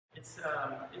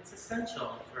It's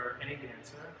essential for any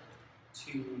dancer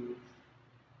to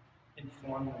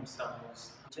inform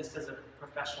themselves. Just as a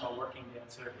professional working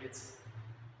dancer, it's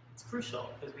crucial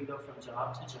because we go from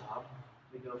job to job,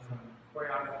 we go from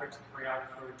choreographer to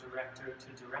choreographer, director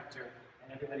to director,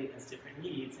 and everybody has different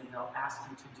needs, and they'll ask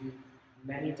you to do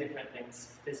many different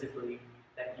things physically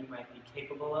that you might be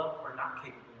capable of or not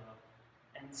capable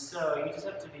of. And so you just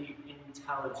have to be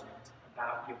intelligent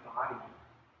about your body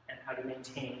and how to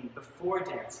maintain before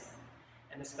dancing.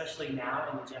 And especially now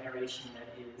in the generation that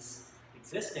is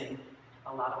existing,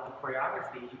 a lot of the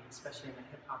choreography, especially in the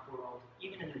hip-hop world,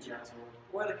 even in the jazz world,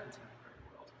 or the contemporary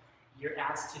world, you're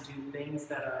asked to do things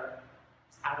that are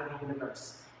out of the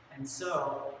universe. And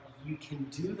so you can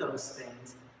do those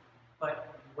things,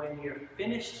 but when you're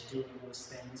finished doing those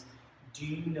things, do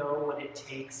you know what it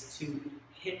takes to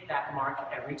hit that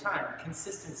mark every time?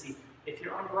 Consistency. If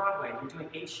you're on Broadway, you're doing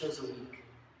 8 shows a week.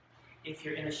 If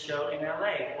you're in a show in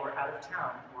LA or out of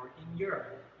town or in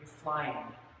Europe, you're flying,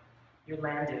 you're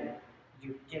landing,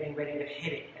 you're getting ready to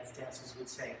hit it, as dancers would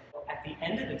say. At the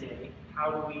end of the day,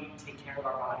 how do we take care of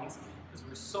our bodies? Because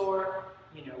we're sore,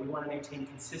 we want to maintain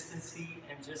consistency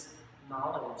and just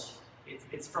knowledge.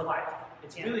 It's for life.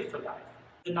 It's really for life.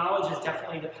 The knowledge is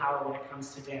definitely the power when it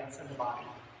comes to dance and the body.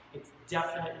 It's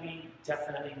definitely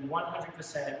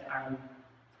 100% I'm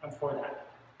for that.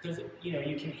 Because you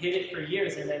can hit it for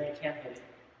years and then you can't hit it.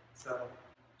 So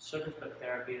Sugarfoot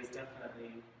therapy is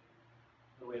definitely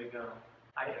the way to go.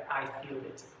 I feel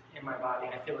it in my body.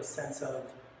 I feel a sense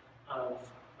of,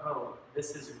 oh,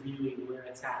 this is really where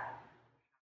it's at.